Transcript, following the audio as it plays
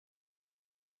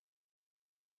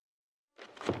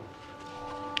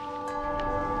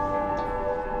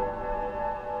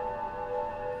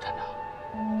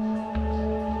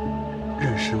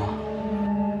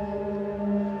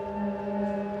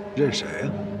认谁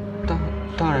呀？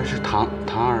当然是唐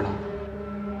二了。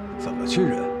怎么去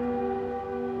认？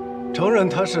承认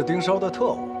他是盯梢的特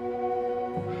务。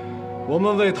我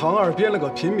们为唐二编了个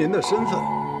平民的身份，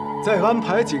再安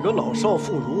排几个老少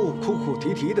妇孺哭哭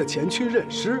啼啼的前去认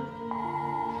尸。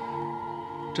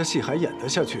这戏还演得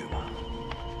下去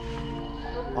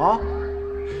吗？啊？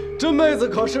这妹子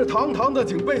可是堂堂的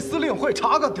警备司令，会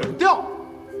查个底儿掉。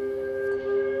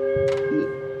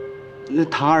那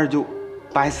唐二就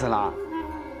白死了。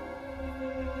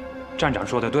站长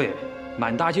说的对，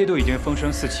满大街都已经风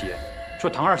声四起，说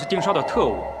唐二是盯梢的特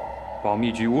务，保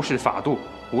密局无视法度，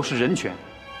无视人权，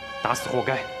打死活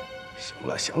该。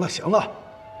行了，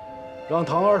让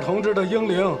唐二同志的英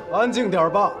灵安静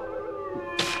点吧。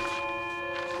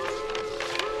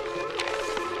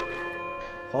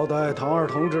好歹唐二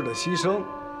同志的牺牲，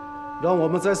让我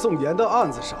们在宋岩的案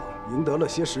子上赢得了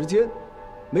些时间，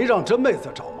没让真妹子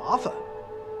找麻烦。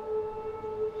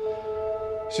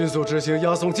迅速执行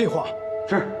押送计划。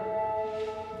是。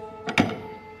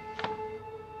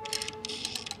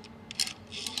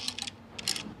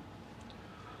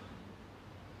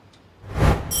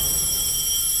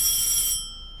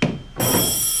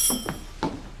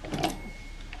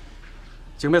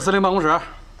警备司令办公室。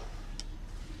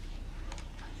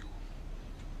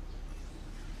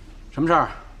什么事儿？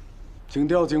请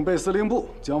调警备司令部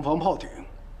江防炮艇。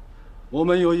我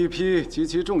们有一批极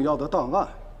其重要的档案，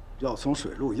要从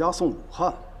水路押送武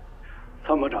汉。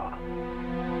参谋长，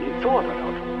你做得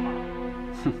了主吗？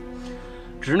哼，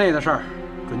职内的事儿，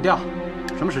准调。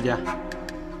什么时间？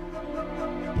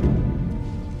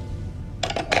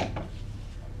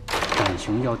展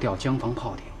雄要调江防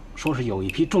炮艇，说是有一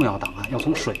批重要档案要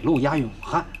从水路押运武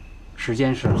汉，时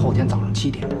间是后天早上7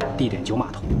点，地点9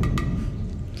码头。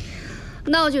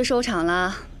闹剧收场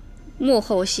了，幕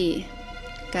后戏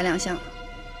该亮相了。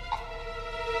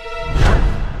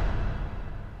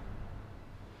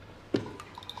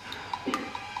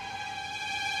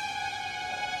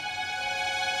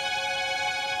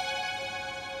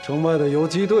城外的游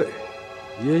击队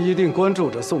也一定关注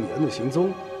着宋岩的行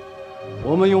踪，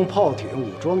我们用炮艇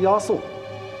武装押送。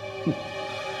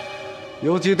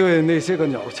游击队那些个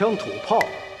鸟枪土炮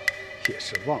也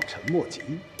是望尘莫及，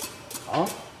啊！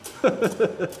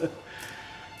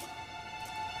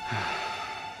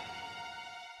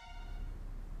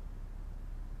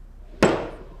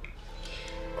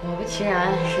果不其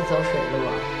然是走水路啊！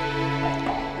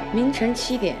凌晨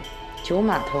7点，9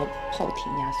码头炮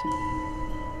艇押送。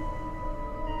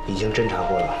已经侦查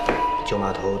过了，9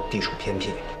码头地处偏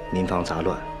僻，民房杂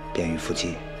乱，便于伏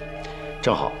击。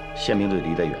正好宪兵队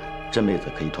离得远，真妹子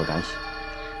可以托干系。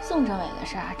宋政委的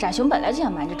事儿，展雄本来就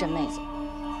想瞒着真妹子，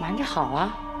瞒着好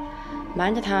啊，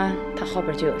瞒着他后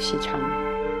边就有戏唱了。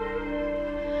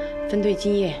分队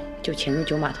今夜就潜入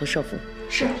9码头设伏。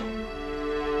是。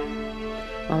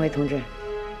王维同志，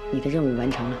你的任务完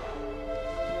成了。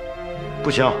不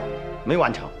行，没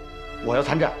完成，我要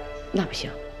参战。那不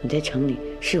行，你在城里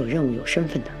是有任务、有身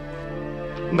份的。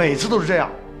每次都是这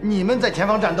样，你们在前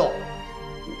方战斗，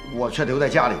我却留在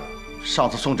家里。上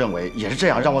次宋政委也是这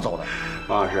样让我走的。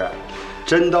王老师，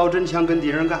真刀真枪跟敌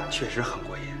人干，确实很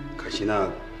过瘾。可惜呢，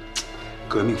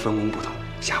革命分工不同，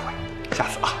下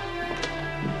次啊。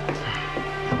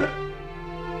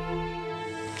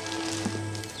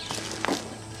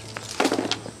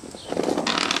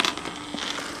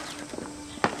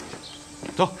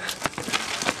走。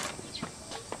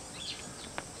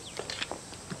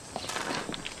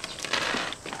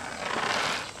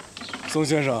宋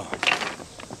先生，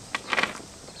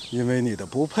因为你的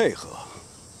不配合，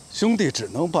兄弟只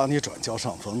能把你转交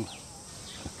上峰了。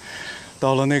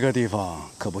到了那个地方，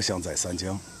可不像在三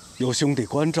江，有兄弟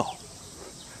关照，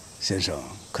先生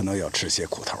可能要吃些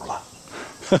苦头了。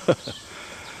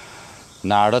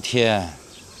哪儿的天，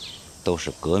都是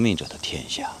革命者的天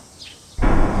下。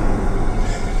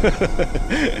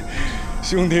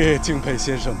兄弟敬佩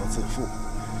先生的自负。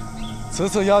此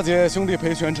次押解兄弟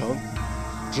赔全城，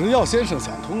只要先生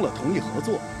想通了，同意合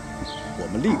作，我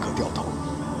们立刻掉头，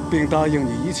并答应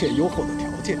你一切优厚的条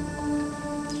件。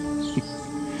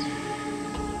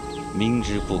明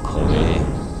知不可为，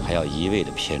还要一味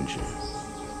的偏执，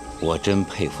我真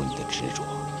佩服你的执着。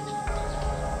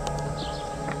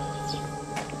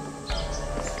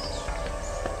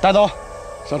带走，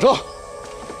上车。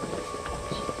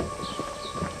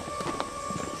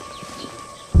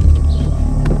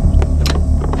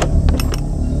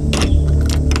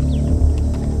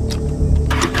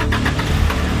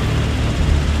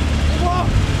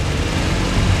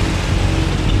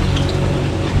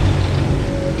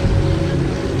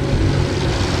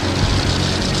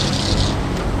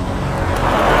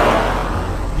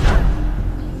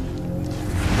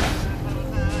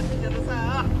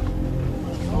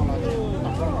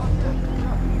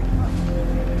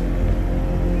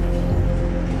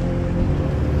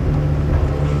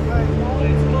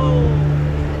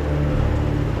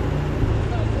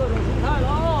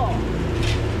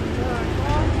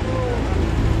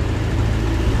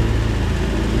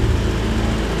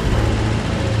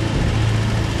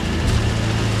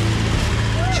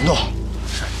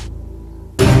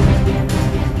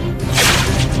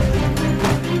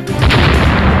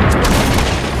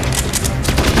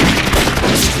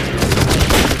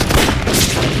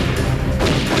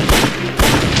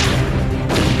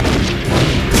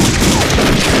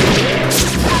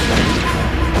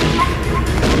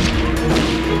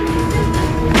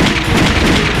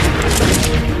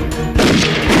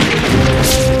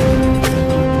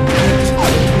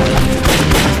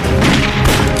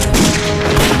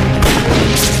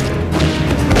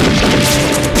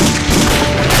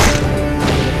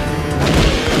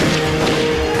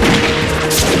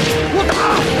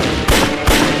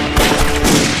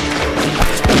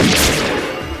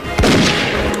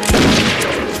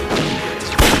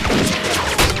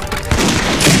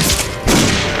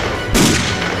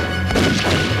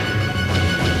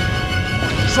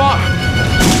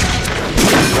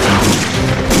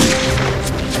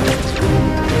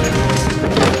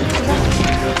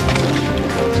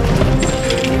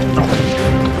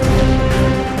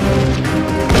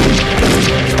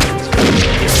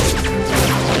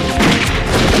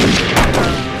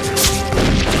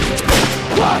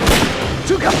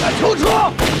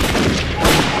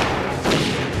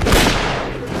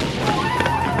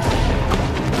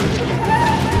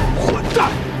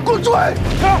给我追！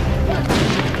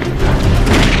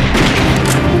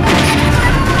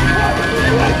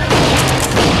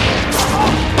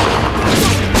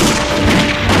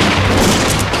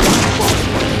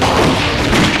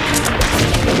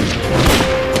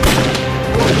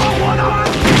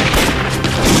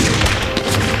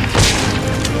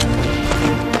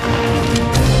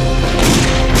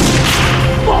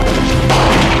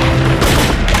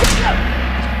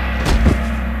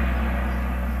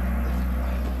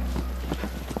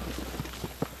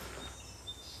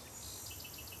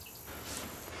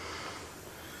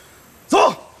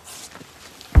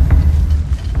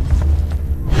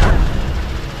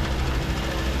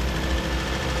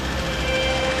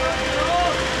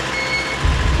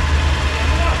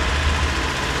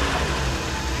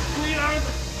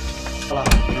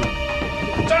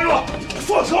站住！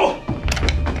放手！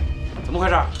怎么回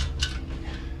事？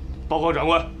报告长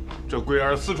官，这龟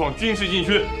儿私闯军事禁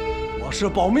区。我是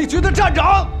保密局的站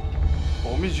长。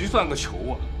保密局算个球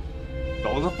啊！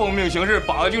老子奉命行事，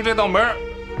把的就这道门。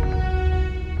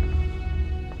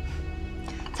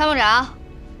参谋长，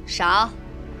赏，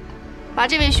把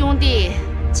这位兄弟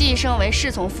晋升为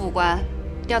侍从副官，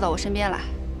调到我身边来。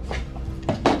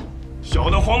小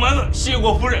的黄蛮子谢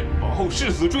过夫人，往后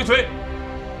誓死追随。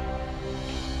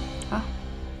啊！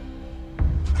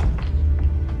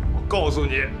我告诉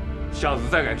你，下次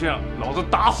再敢这样，老子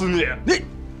打死你！你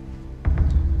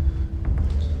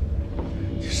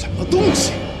什么东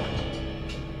西？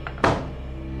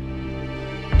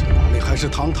这哪里还是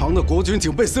堂堂的国军警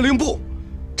备司令部？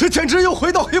这简直又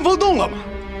回到黑风洞了吗？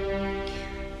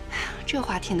这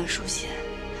话听得熟悉，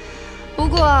不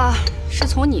过是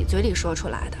从你嘴里说出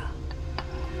来的。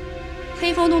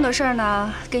黑风洞的事儿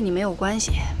呢，跟你没有关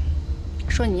系。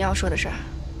说你要说的事儿。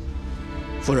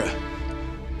夫人，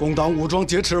共党武装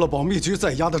劫持了保密局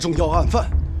在押的重要案犯，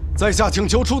在下请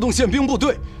求出动宪兵部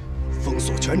队，封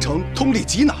锁全城，通力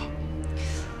缉拿。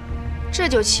这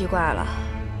就奇怪了。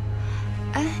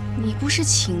哎，你不是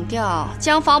请调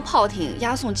江方炮艇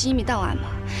押送机密档案吗？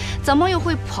怎么又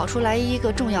会跑出来一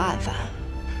个重要案犯？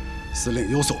司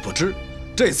令有所不知，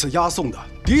这次押送的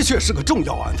的确是个重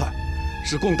要案犯，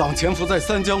是共党潜伏在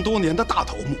三江多年的大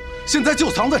头目，现在就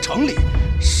藏在城里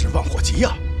，10万火急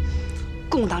呀！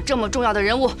共党这么重要的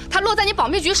人物，他落在你保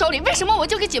密局手里，为什么我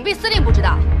就给警备司令不知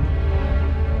道？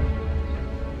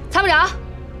参谋长，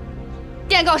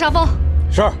电告上峰。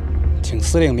是，请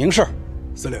司令明示。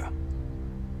司令，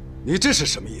你这是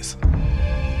什么意思？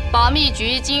保密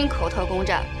局经口特攻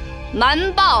占，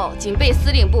瞒报警备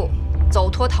司令部，走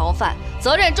脱逃犯，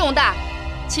责任重大，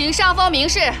请上峰明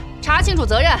示，查清楚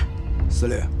责任。司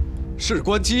令，事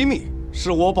关机密，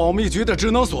是我保密局的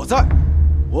职能所在，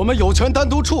我们有权单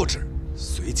独处置，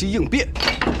随机应变。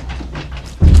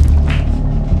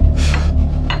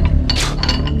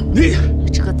你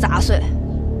这个杂碎！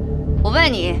我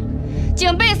问你，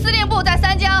警备司令部在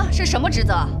三江是什么职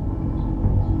责？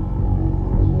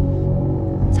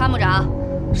参谋长，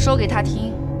说给他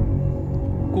听。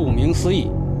顾名思义，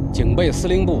警备司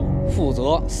令部负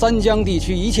责三江地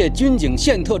区一切军警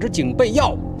宪特之警备要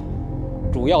务，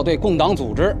主要对共党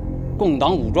组织、共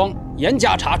党武装严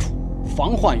加查处，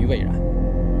防患于未然。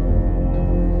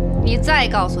你再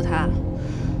告诉他，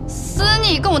私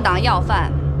逆共党要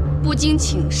犯，不经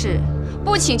请示，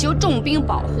不请求重兵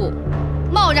保护，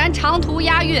贸然长途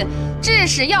押运，致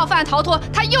使要犯逃脱，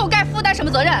他又该负担什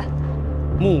么责任？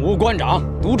目无官长，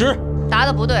渎职。答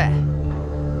得不对。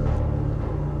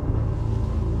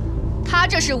他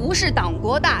这是无视党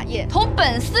国大业，同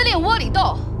本司令窝里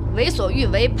斗，为所欲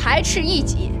为，排斥异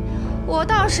己。我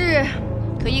倒是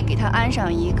可以给他安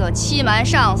上一个欺瞒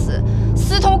上司、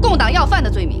私通共党要犯的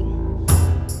罪名。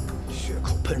血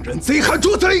口喷人，贼喊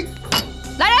捉贼！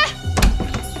来人！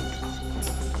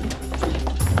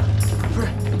夫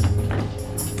人，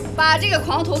把这个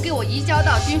狂徒给我移交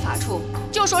到军法处，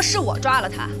就说是我抓了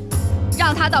他，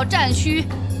让他到战区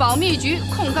保密局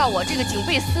控告我这个警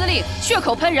备司令血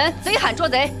口喷人，贼喊捉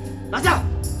贼。拿下！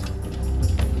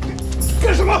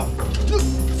干什么？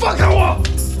放开我！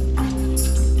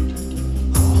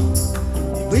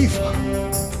你威风，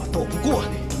我斗不过你。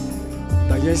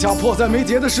但眼下迫在眉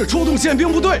睫的是出动宪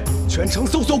兵部队，全城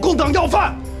搜索共党要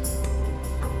犯。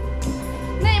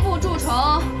内部蛀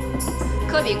虫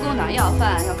可比共党要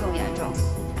犯要更严重。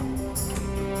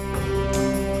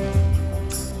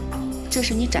这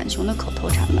是你展雄的口头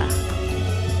禅吧？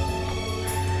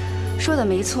说的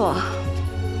没错，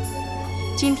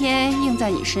今天应在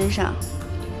你身上，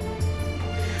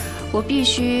我必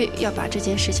须要把这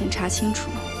件事情查清楚。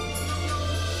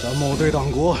咱某对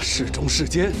党国事忠事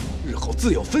坚，日后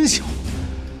自有分晓。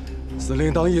司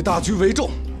令当以大局为重，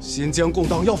先将共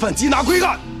党要犯缉拿归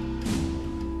案。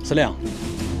司令，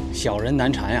小人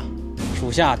难缠呀，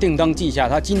属下定当记下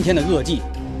他今天的恶迹，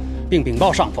并禀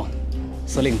报上峰。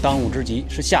司令当务之急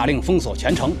是下令封锁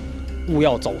全城，勿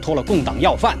要走脱了共党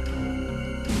要犯。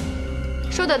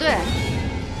说得对，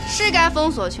是该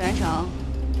封锁全城，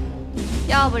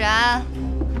要不然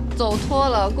走脱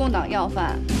了共党要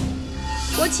犯，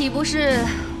我岂不是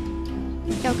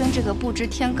要跟这个不知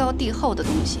天高地厚的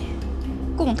东西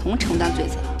共同承担罪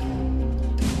责？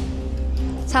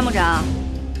参谋长，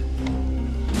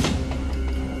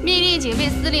命令警备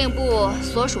司令部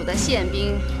所属的宪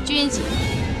兵、军警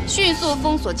迅速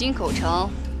封锁金口城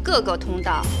各个通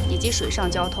道以及水上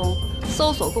交通，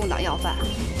搜索共党要犯。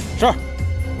是。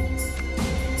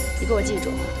你给我记住，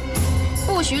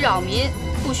不许扰民，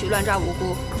不许乱抓无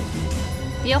辜，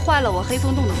别坏了我黑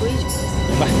风洞的规矩。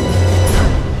明白。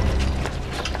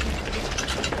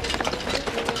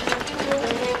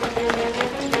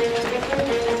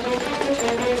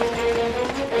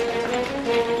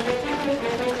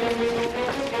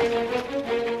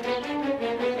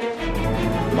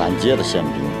满街的宪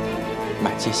兵，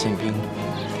满街宪兵，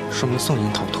说明宋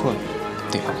营逃脱了，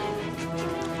对吧？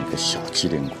你个小机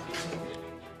灵鬼！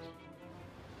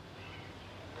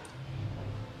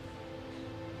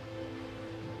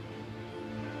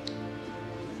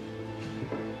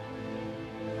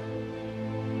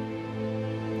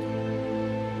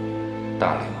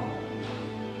大刘，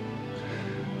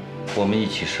我们一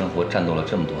起生活战斗了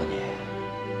这么多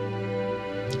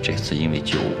年，这次因为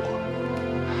救我，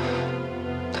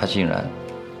他竟然……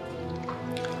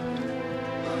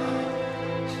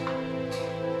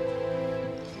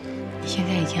你现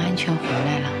在已经安全回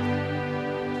来了。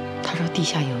他说地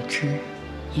下有知，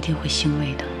一定会欣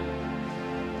慰的。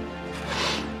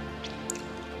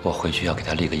我回去要给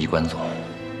他立个衣冠冢，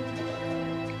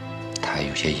他还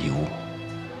有些遗物。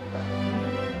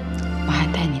我还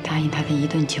带你答应他的一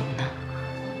顿酒呢。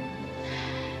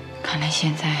看来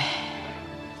现在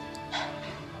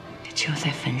只有在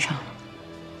坟上了。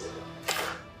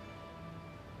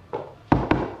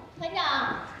团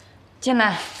长，进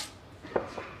来。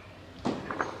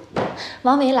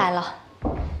王维来了。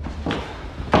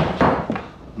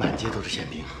满街都是宪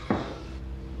兵，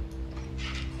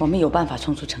我们有办法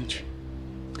冲出城去。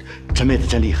陈妹子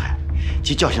真厉害，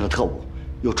既叫醒了特务，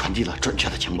又传递了准确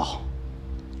的情报。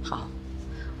好，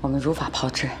我们如法炮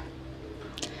制，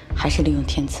还是利用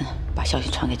天赐把消息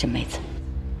传给甄妹子。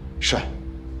是。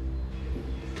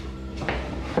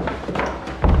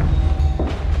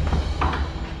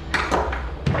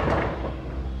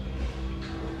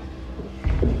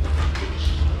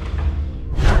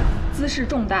滋事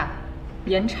重大，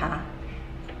严查。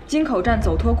金口站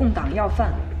走脱共党要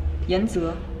犯，严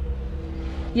责。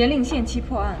严令限期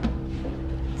破案。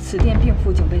此电并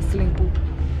附警备司令部。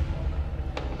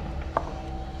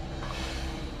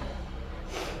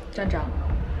站长，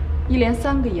一连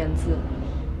3个严字，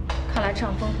看来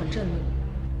上峰很震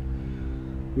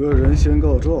怒。恶人先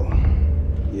告状，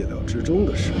意料之中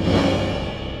的事。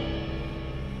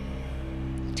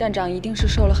站长一定是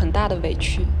受了很大的委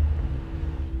屈。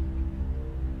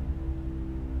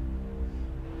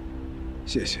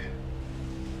谢谢。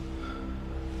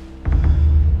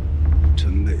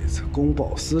甄妹子公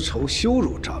报私仇，羞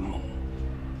辱詹某，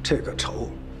这个仇……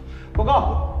报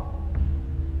告。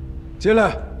进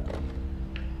来。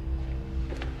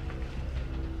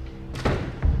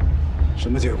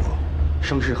什么结果？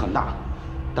声势很大，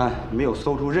但没有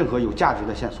搜出任何有价值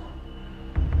的线索。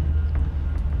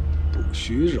不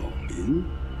许扰民，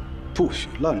不许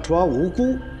滥抓无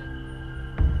辜。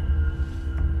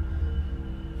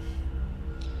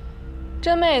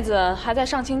甄妹子还在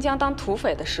上清江当土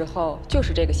匪的时候，就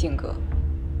是这个性格，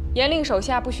严令手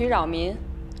下不许扰民，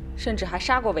甚至还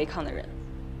杀过违抗的人。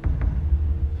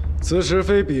此时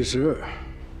非彼时，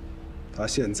他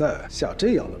现在下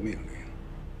这样的命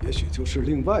令，也许就是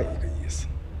另外一个意思。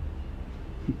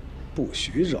不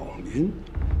许扰民，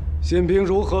宪兵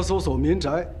如何搜索民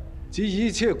宅及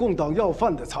一切共党要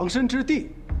犯的藏身之地？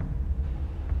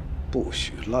不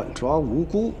许滥抓无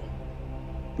辜。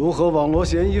如何网罗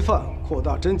嫌疑犯，扩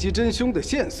大侦缉真凶的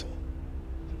线索？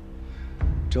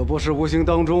这不是无形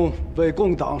当中为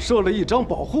共党设了一张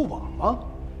保护网吗？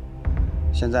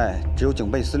现在只有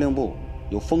警备司令部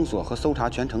有封锁和搜查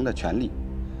全城的权利，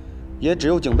也只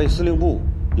有警备司令部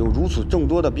有如此众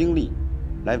多的兵力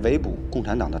来围捕共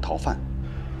产党的逃犯。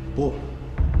不，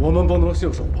我们不能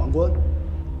袖手旁观。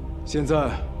现在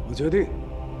我决定，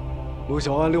陆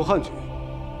小安、刘汉举，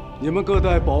你们各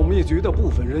带保密局的部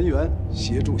分人员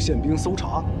协助宪兵搜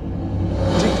查。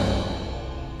记住，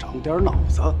长点脑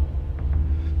子。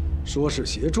说是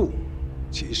协助，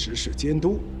其实是监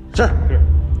督。是。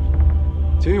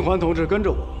秦玉环同志跟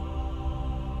着我，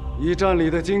一站里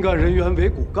的精干人员为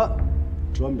骨干，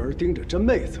专门盯着真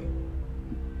妹子。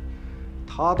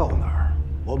他到哪儿，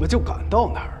我们就赶到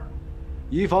哪儿，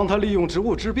以防他利用职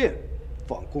务之便，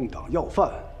放共党要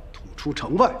犯吐出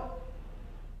城外。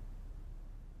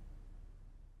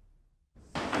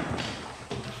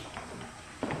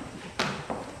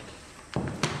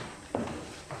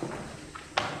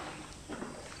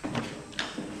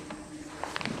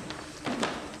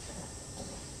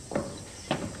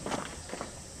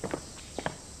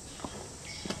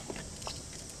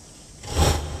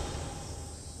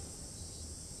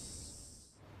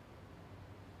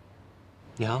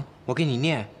娘，我给你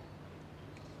念。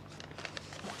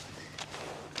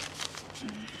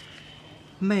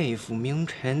妹夫明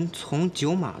晨从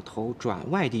九码头转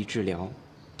外地治疗，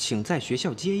请在学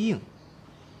校接应。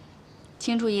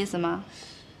清楚意思吗？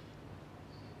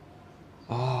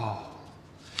哦，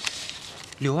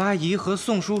柳阿姨和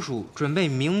宋叔叔准备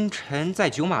明晨在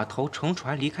九码头乘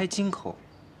船离开京口，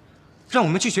让我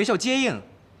们去学校接应。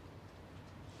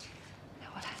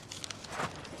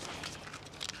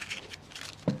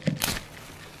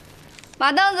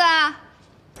 马凳子，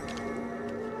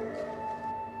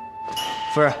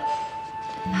夫人。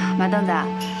马凳子，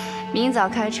明早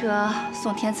开车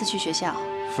送天赐去学校。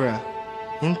夫人，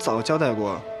您早交代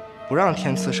过，不让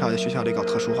天赐少爷学校里搞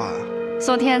特殊化啊。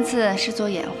送天赐是做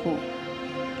掩护，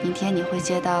明天你会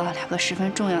接到2个十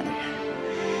分重要的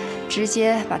人，直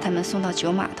接把他们送到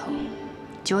九码头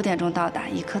，9点钟到达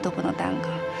，1刻都不能耽搁。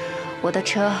我的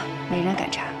车没人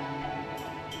敢查。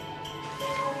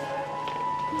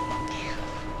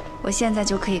 我现在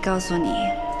就可以告诉你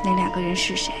那2个人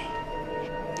是谁，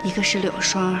一个是柳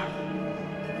双，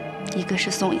一个是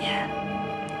宋岩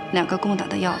，2个共党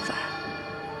的要犯。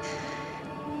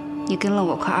你跟了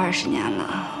我快20年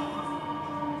了，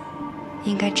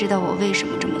应该知道我为什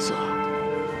么这么做，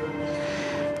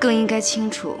更应该清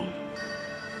楚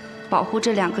保护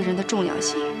这2个人的重要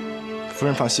性。夫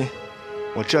人放心，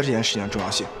我知道这件事情的重要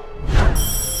性。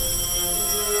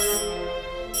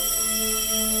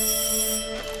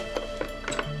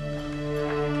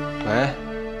 喂，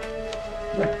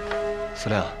司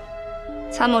令。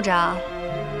参谋长，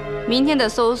明天的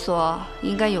搜索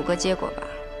应该有个结果吧？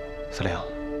司令，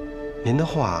您的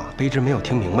话卑职没有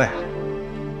听明白啊。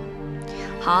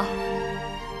好，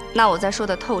那我再说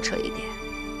的透彻一点。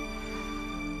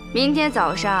明天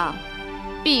早上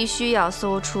必须要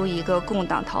搜出一个共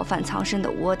党逃犯藏身的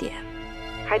窝点，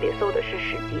还得搜的是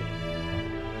时机。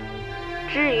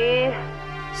至于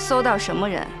搜到什么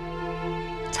人，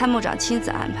参谋长亲自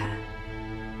安排。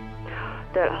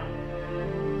 对了，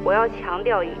我要强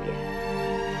调一点，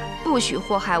不许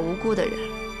祸害无辜的人，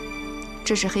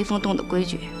这是黑风洞的规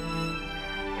矩。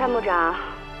参谋长，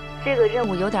这个任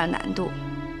务有点难度，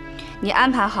你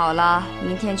安排好了，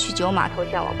明天去九码头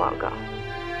向我报告，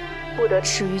不得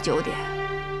迟于9点。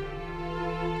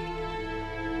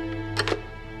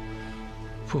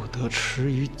不得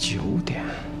迟于9点。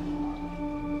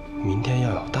明天要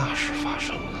有大事发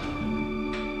生了，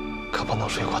可不能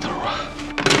睡过头啊。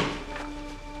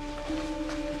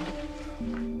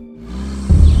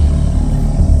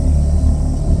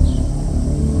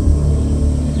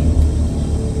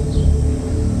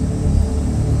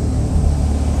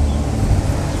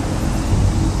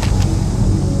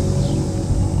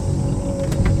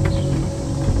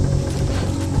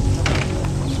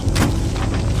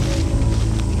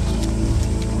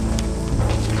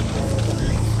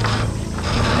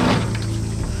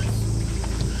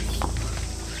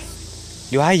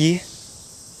 柳阿姨，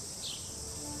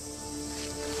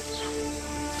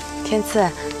天赐，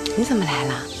你怎么来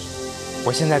了？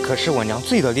我现在可是我娘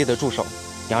最得力的助手，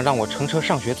娘让我乘车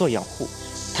上学做掩护，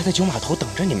她在九码头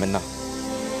等着你们呢。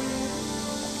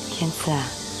天赐，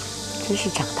真是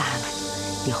长大了，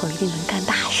以后一定能干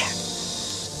大事。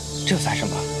这算什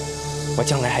么？我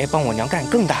将来还要帮我娘干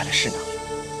更大的事呢。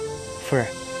夫人，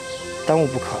耽误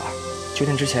不可，9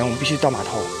点之前我们必须到码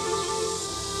头。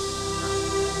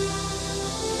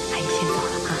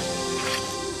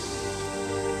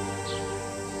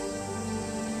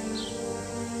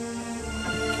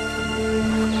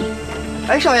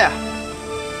 哎，少爷，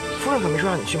夫人可没说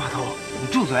让你去码头。你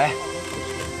住嘴！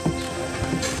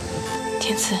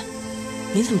天赐，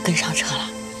你怎么跟上车了？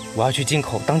我要去京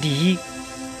口当第1。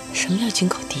什么叫京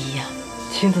口第1啊？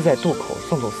亲自在渡口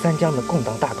送走3江的共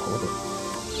党大头子，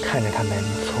看着他们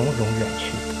从容远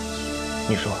去，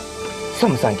你说算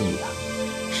不算第1啊？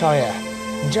少爷，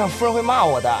你这样夫人会骂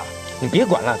我的。你别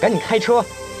管了，赶紧开车。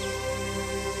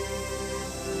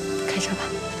开车吧。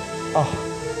哦。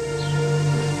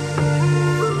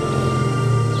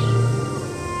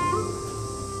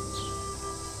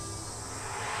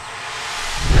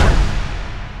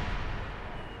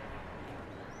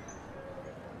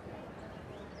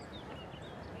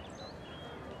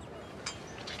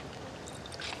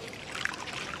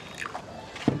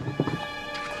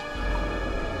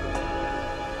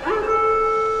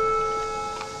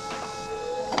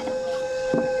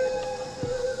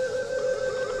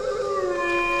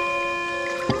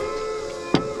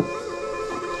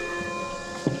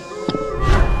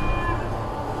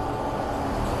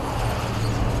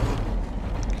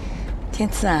天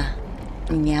赐啊，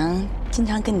你娘经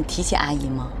常跟你提起阿姨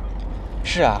吗？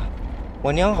是啊，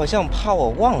我娘好像怕我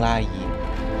忘了阿姨，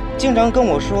经常跟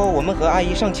我说我们和阿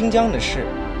姨上清江的事，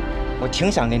我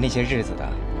挺想念那些日子的。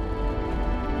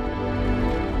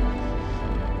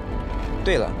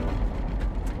对了，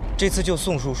这次救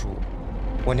宋叔叔，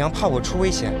我娘怕我出危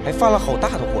险，还发了好大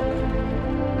的火呢。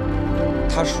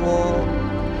她说，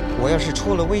我要是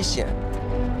出了危险，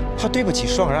怕对不起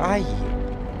双儿阿姨，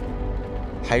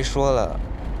还说了，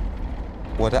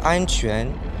我的安全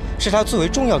是她最为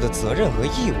重要的责任和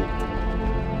义务。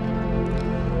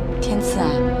天赐啊，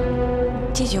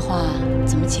这句话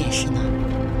怎么解释呢？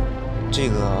这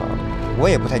个我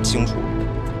也不太清楚。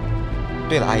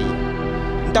对了，阿姨，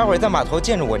你待会儿在码头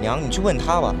见着我娘，你去问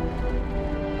她吧。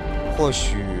或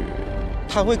许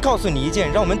她会告诉你一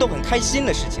件让我们都很开心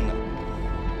的事情呢。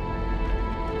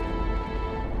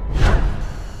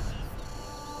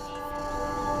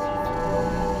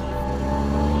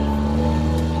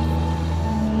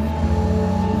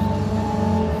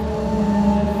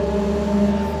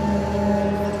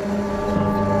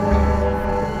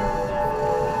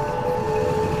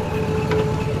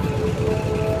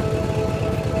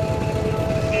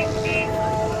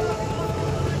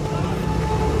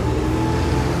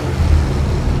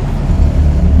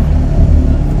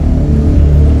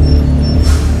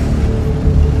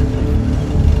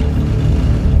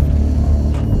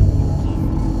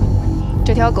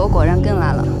这条狗果然跟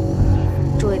来了，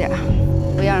注意点，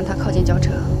不要让它靠近轿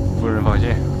车。夫人放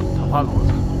心，他怕狗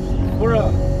子。夫人，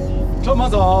这么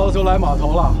早就来码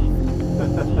头了？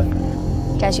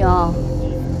展雄，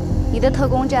你的特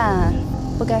工站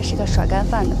不该是个耍干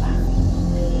饭的吧？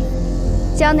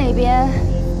江那边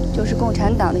就是共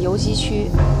产党的游击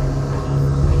区，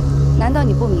难道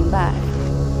你不明白，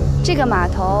这个码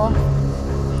头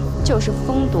就是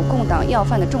封堵共党要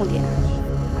犯的重点？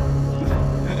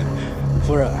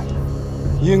夫人，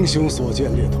英雄所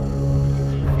见略同，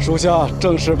属下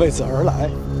正是为此而来。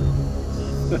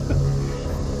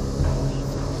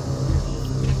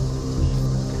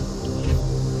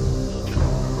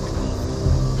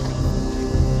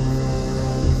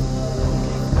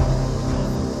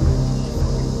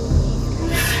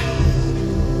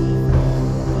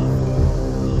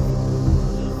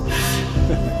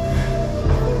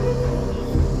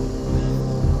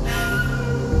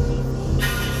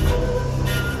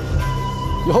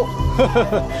哟，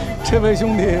这位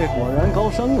兄弟果然高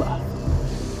升了。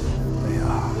哎呀，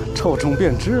臭虫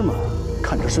变芝麻，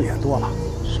看着顺眼多了。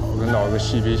少跟老子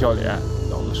嬉皮笑脸，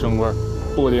老子升官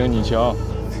不领你情。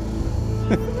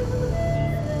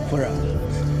夫人，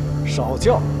少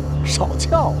叫，少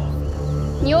叫啊！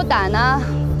你有胆呢，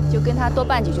就跟他多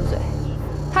拌几句嘴。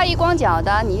他一光脚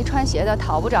的，你一穿鞋的，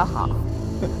讨不着好。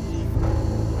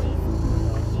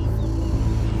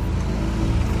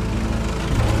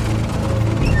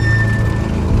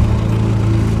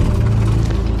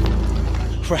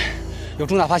夫人，有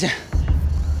重大发现。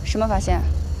什么发现？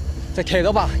在铁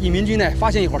德坝义民军内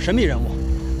发现一伙神秘人物，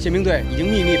宪兵队已经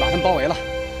秘密把他们包围了。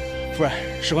夫人，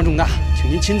事关重大，请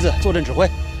您亲自坐镇指挥。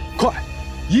快，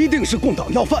一定是共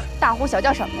党要犯！大呼小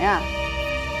叫什么呀？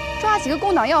抓几个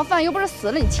共党要犯，又不是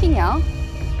死了你亲娘。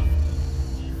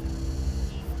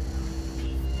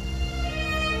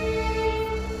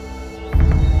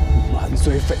满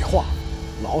嘴废话，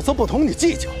老子不同你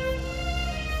计较。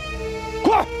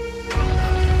快！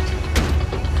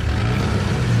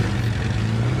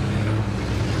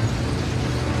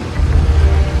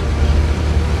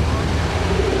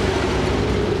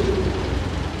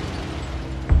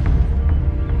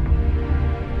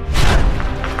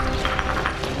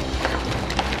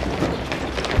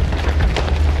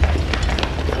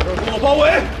包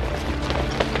围！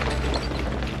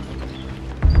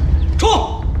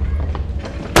冲！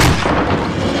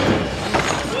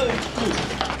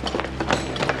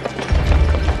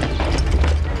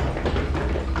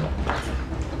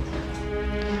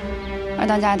二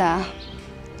当家的，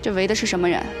这围的是什么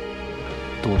人？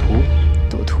赌徒。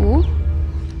赌徒？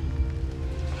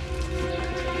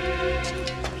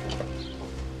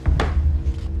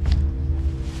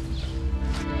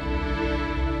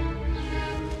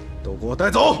给我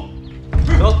带走！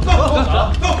走走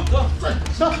走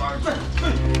走！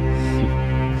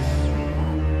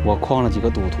我诓了几个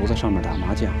赌徒在上面打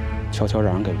麻将，悄悄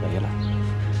让人给围了。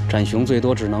展雄最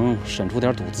多只能审出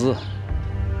点赌资。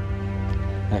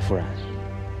哎，夫人，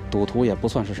赌徒也不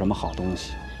算是什么好东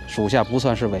西，属下不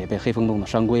算是违背黑风洞的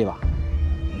山规吧？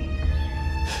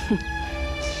哼。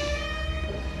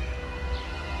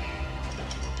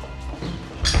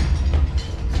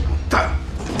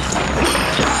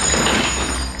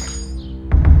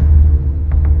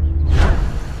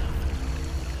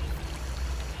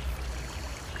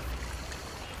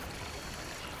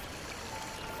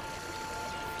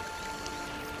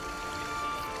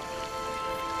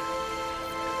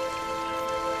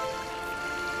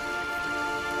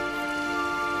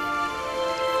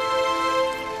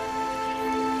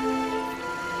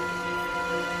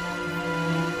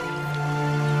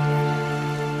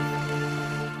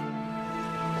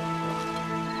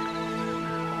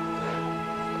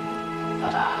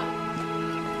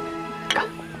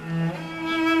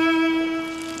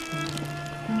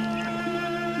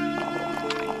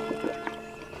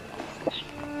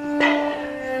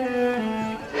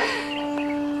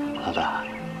老大，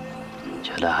你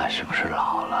觉得俺是不是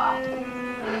老了？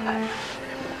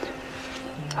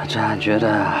这俺觉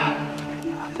得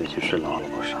最近是老了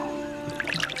不少。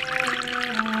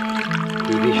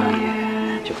一闭上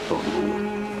眼就做梦，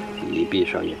一闭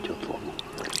上眼就做梦，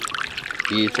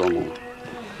一做梦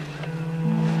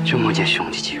就梦见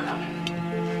兄弟几个。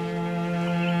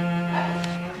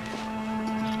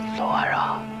昨晚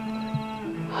上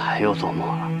还又做梦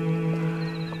了，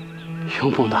又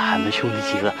梦到俺们兄弟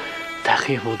几个在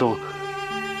黑风洞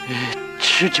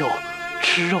吃酒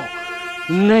吃肉，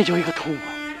那叫一个痛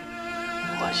快。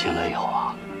我醒了以后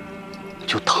啊，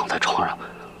就躺在床上，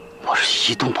我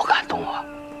是一动不敢动啊，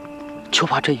就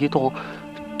怕这一动，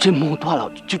这梦断了，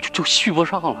就续不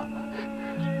上了。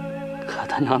可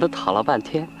他娘的躺了半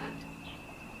天，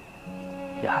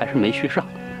也还是没续上。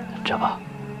这不，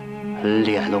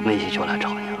脸都没洗就来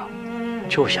找你了，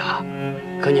就想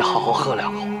跟你好好喝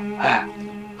两口。哎，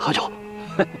喝酒。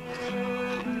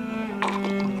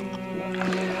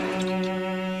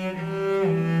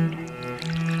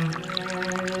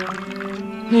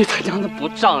你他娘的不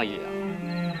仗义啊！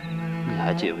你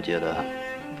还记不记得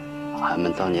俺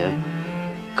们当年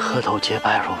磕头结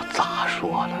拜时候咋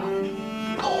说的？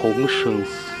同生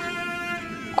死，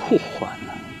共患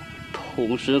难。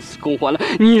同生死，共患难。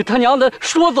你他娘的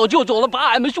说走就走了，把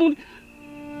俺们兄弟……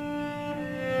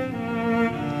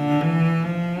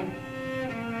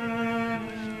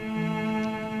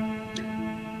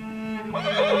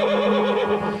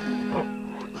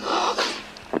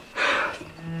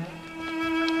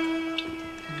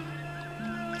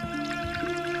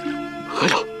喝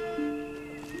酒。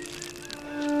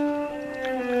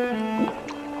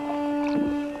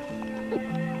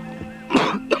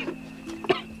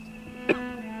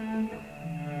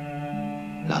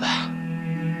老大，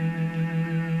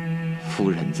夫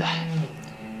人在，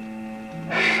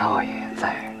少爷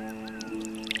在，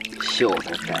秀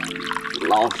才在，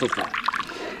老子在，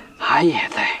俺也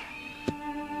在。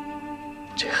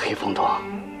这黑风洞，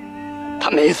他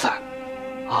没散，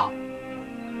啊，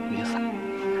没散。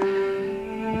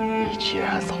你既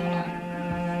然走了，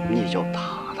你就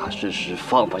踏踏实实、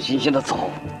放放心心的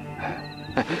走。哎，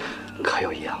可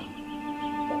有一样，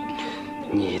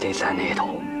你得在那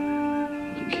头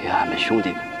给俺们兄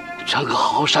弟整个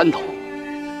好山头。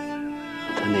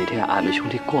等哪天俺们兄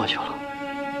弟过去了，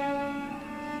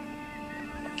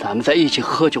咱们再一起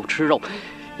喝酒吃肉，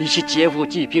一起劫富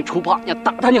济贫、除暴安良、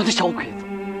打他娘的小鬼子。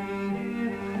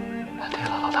对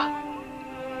了，老大，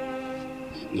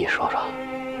你说说，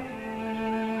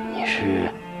你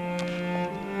是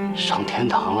上天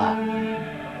堂了，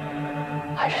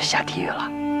还是下地狱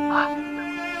了？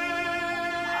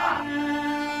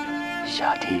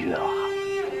下地狱了。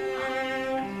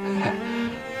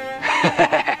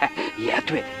也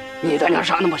对，你在那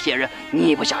上那么些人，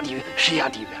你不下地狱，谁下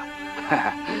地狱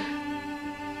啊？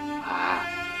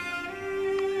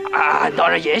俺当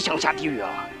然也想下地狱了。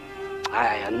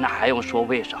哎呀，那还用说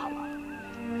为啥了？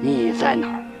你在哪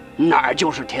儿，哪儿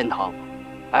就是天堂。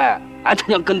哎，俺他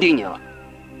娘跟定你了。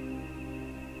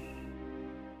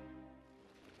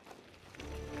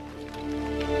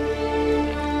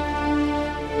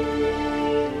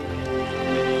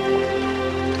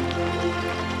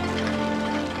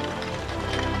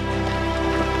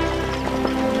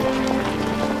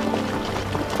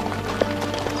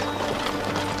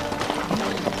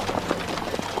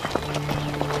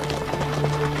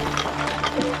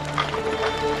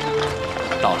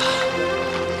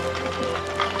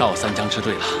到三江支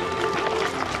队了，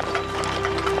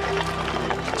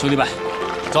兄弟们，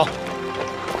走，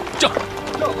正。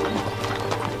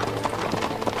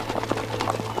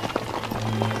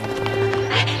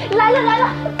来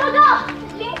了！报告，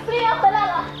林司令员回来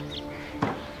了。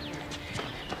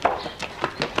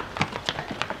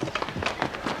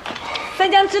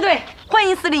三江支队欢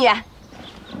迎司令员。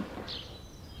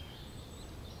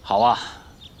好啊，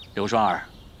刘双儿、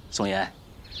宋岩，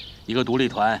一个独立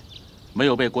团。没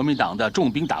有被国民党的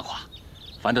重兵打垮，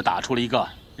反倒打出了一个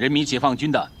人民解放军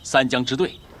的三江支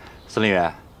队。司令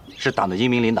员是党的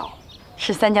英明领导，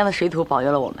是三江的水土保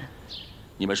佑了我们。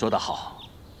你们说得好，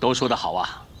都说得好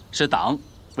啊！是党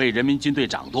为人民军队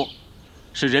掌舵，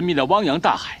是人民的汪洋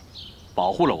大海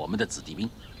保护了我们的子弟兵，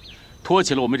托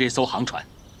起了我们这艘航船。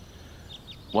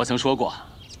我曾说过，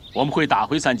我们会打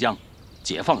回三江，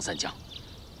解放三江。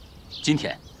今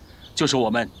天，就是我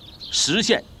们实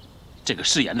现这个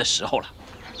誓言的时候了。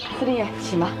司令员，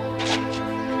请吧。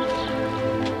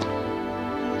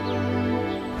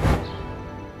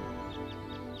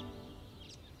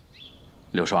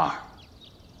刘双、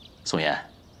宋岩，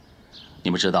你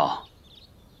们知道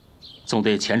纵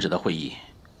队前指的会议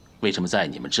为什么在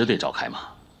你们支队召开吗？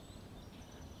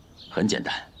很简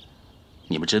单，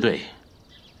你们支队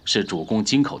是主攻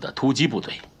京口的突击部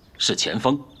队，是前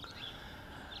锋。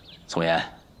宋岩，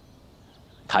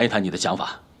谈一谈你的想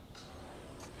法。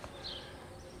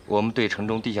我们对城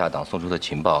中地下党送出的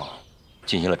情报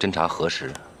进行了侦查核实，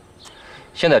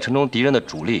现在城中敌人的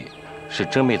主力是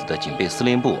真妹子的警备司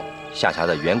令部下辖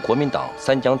的原国民党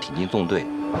三江挺进纵队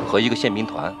和一个宪兵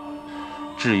团。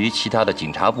至于其他的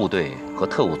警察部队和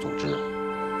特务组织，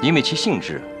因为其性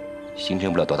质，形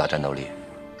成不了多大战斗力。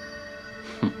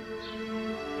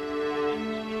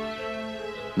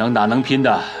能打能拼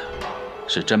的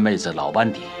是真妹子老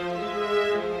班底，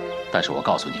但是我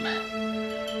告诉你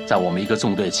们，在我们一个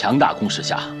纵队强大攻势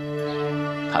下，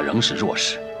他仍是弱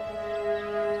势。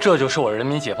这就是我人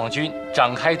民解放军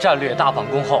展开战略大反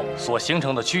攻后所形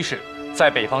成的趋势。在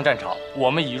北方战场，我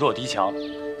们以弱敌强，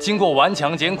经过顽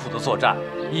强艰苦的作战，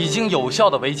已经有效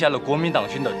地围歼了国民党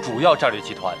军的主要战略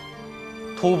集团。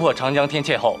突破长江天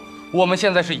堑后，我们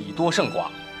现在是以多胜寡，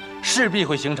势必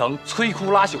会形成摧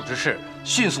枯拉朽之势，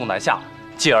迅速南下，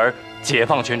继而解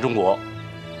放全中国。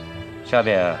下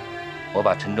面，我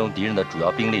把城中敌人的主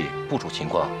要兵力部署情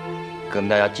况跟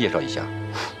大家介绍一下。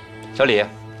小李，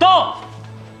到。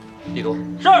地图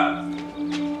是。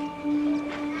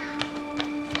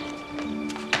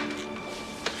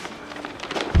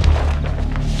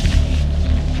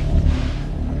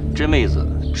真妹子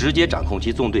直接掌控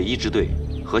其纵队一支队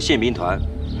和宪兵团，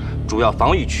主要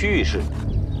防御区域是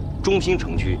中心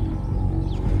城区。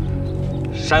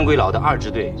山鬼佬的二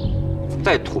支队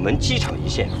在土门机场一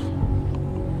线，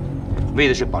为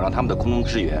的是保障他们的空中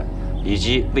支援以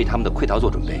及为他们的溃逃做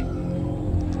准备。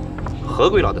何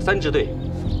鬼佬的三支队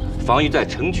防御在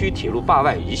城区铁路坝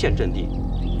外一线阵地，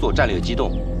做战略机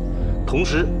动，同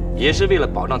时也是为了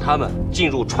保障他们进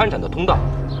入川陕的通道。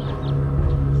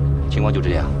情况就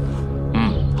这样。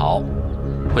好，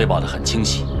汇报得很清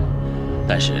晰。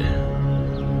但是，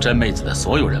真妹子的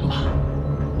所有人马，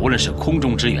无论是空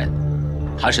中支援，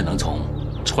还是能从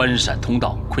川陕通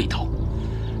道溃逃，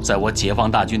在我解放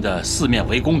大军的四面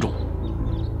围攻中，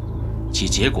其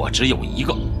结果只有一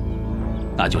个，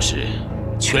那就是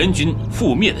全军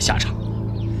覆灭的下场。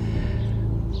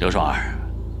刘双儿，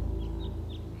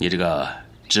你这个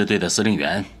支队的司令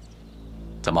员，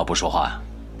怎么不说话？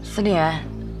司令员，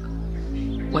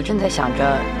我正在想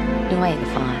着另外一个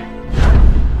方案。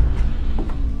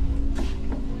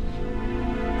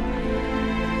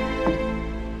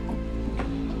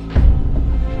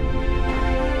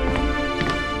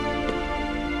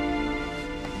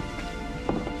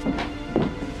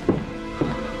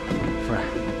夫人，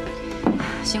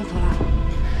辛苦了。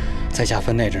在下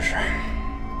分内之事，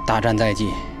大战在即，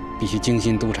必须精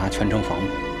心督察全城防务。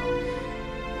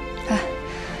来，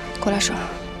过来说。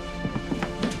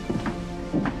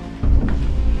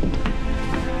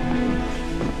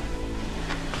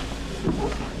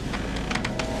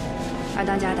二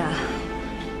当家的，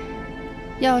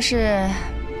要是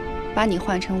把你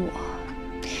换成我，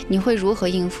你会如何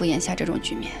应付眼下这种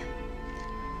局面？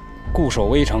固守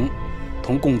危城，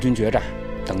同共军决战，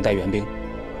等待援兵。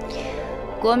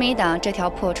国民党这条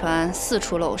破船四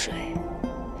处漏水，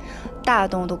大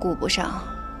洞都顾不上，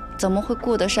怎么会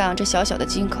顾得上这小小的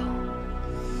京口？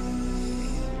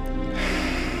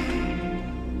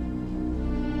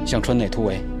向川内突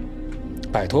围，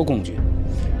摆脱共军，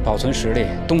保存实力，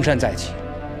东山再起。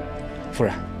夫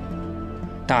人，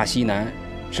大西南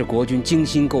是国军精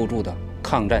心构筑的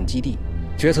抗战基地，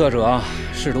决策者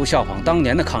试图效仿当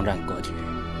年的抗战格局，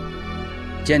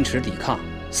坚持抵抗，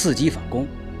伺机反攻。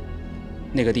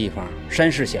那个地方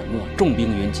山势险恶，重兵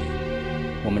云集，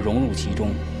我们融入其中，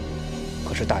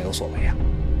可是大有所为啊！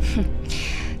哼，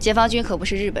解放军可不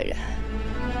是日本人，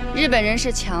日本人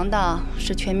是强盗，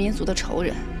是全民族的仇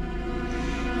人。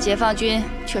解放军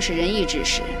却是仁义之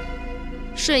士，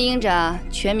顺应着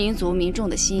全民族民众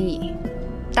的心意，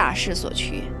大势所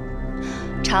趋，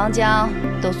长江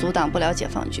都阻挡不了解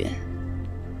放军。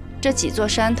这几座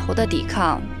山头的抵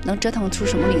抗，能折腾出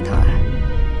什么名堂来？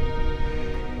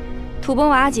土崩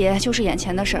瓦解就是眼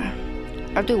前的事儿，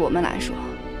而对我们来说，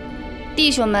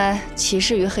弟兄们起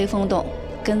事于黑风洞，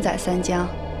根在三江，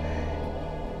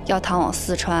要逃往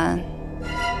四川，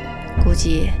估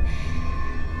计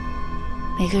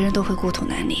每个人都会故土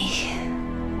难离。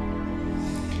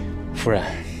夫人，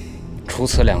除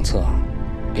此两策，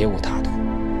别无他途。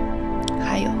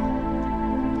还有，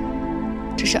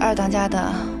只是二当家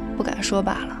的不敢说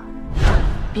罢了。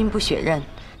兵不血刃，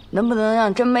能不能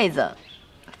让真妹子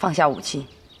放下武器，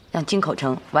让京口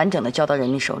城完整的交到人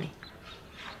民手里？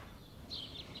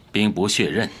兵不血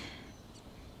刃，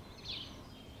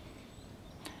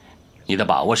你的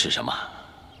把握是什么？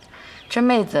这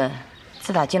妹子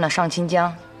自打进了上清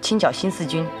江，清剿新四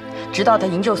军，直到她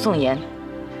营救宋岩，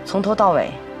从头到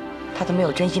尾，她都没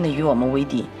有真心的与我们为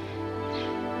敌。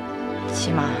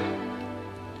起码，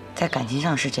在感情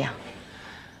上是这样。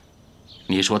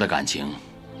你说的感情，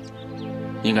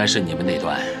应该是你们那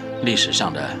段历史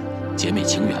上的姐妹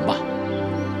情缘吧？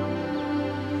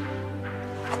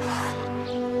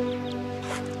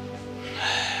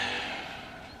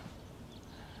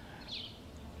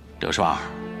刘双，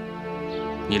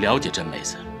你了解甄妹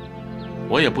子，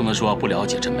我也不能说不了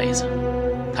解甄妹子。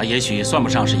她也许算不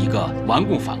上是一个顽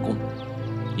固反共、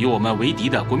与我们为敌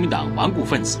的国民党顽固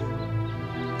分子，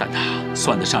但她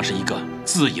算得上是一个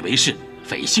自以为是、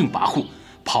匪性跋扈、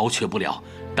抛却不了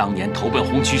当年投奔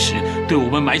红区时对我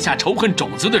们埋下仇恨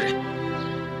种子的人。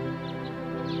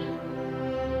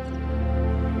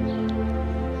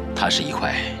她是一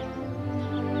块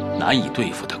难以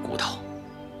对付的骨头。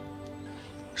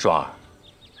双儿，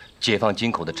解放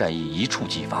京口的战役一触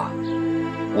即发，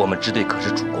我们支队可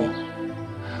是主攻，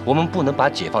我们不能把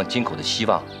解放京口的希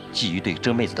望寄于对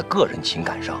甄妹子的个人情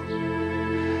感上。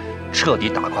彻底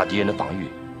打垮敌人的防御，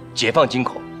解放京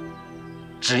口，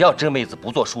只要甄妹子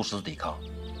不做殊死抵抗，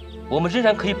我们仍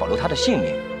然可以保留她的性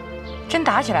命。真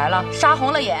打起来了，杀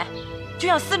红了眼，就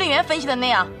像司令员分析的那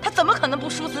样，他怎么可能不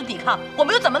殊死抵抗？我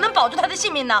们又怎么能保住他的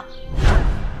性命呢？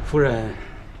夫人，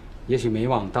也许没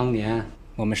忘当年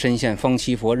我们深陷方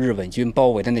七佛日本军包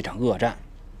围的那场恶战，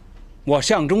我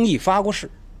向忠义发过誓，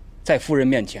在夫人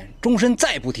面前终身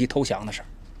再不提投降的事儿。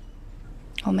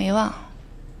我没忘，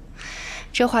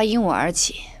这话因我而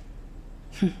起。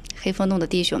哼，黑风洞的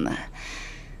弟兄们，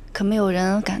可没有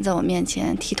人敢在我面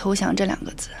前提投降这2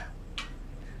个字。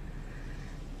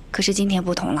可是今天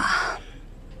不同了，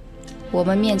我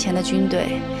们面前的军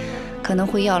队可能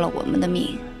会要了我们的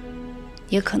命，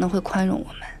也可能会宽容我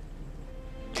们。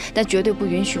但绝对不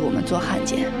允许我们做汉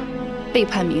奸，背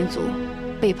叛民族，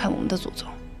背叛我们的祖宗。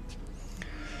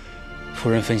夫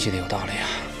人分析的有道理啊。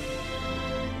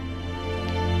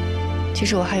其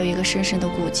实我还有一个深深的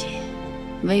顾忌，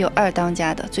唯有2当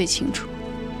家的最清楚。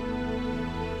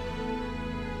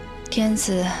天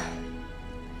赐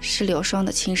是柳霜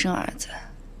的亲生儿子，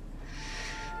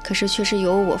可是却是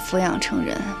由我抚养成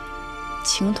人，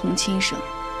情同亲生。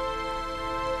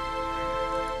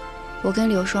我跟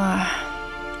柳霜儿，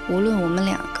无论我们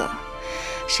2个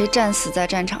谁战死在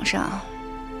战场上，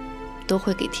都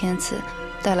会给天赐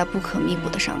带来不可弥补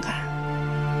的伤感。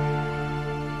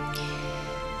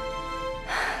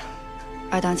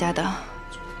2当家的，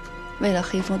为了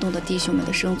黑风洞的弟兄们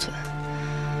的生存，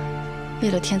为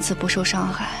了天赐不受伤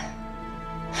害，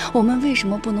我们为什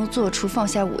么不能做出放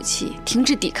下武器、停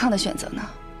止抵抗的选择呢？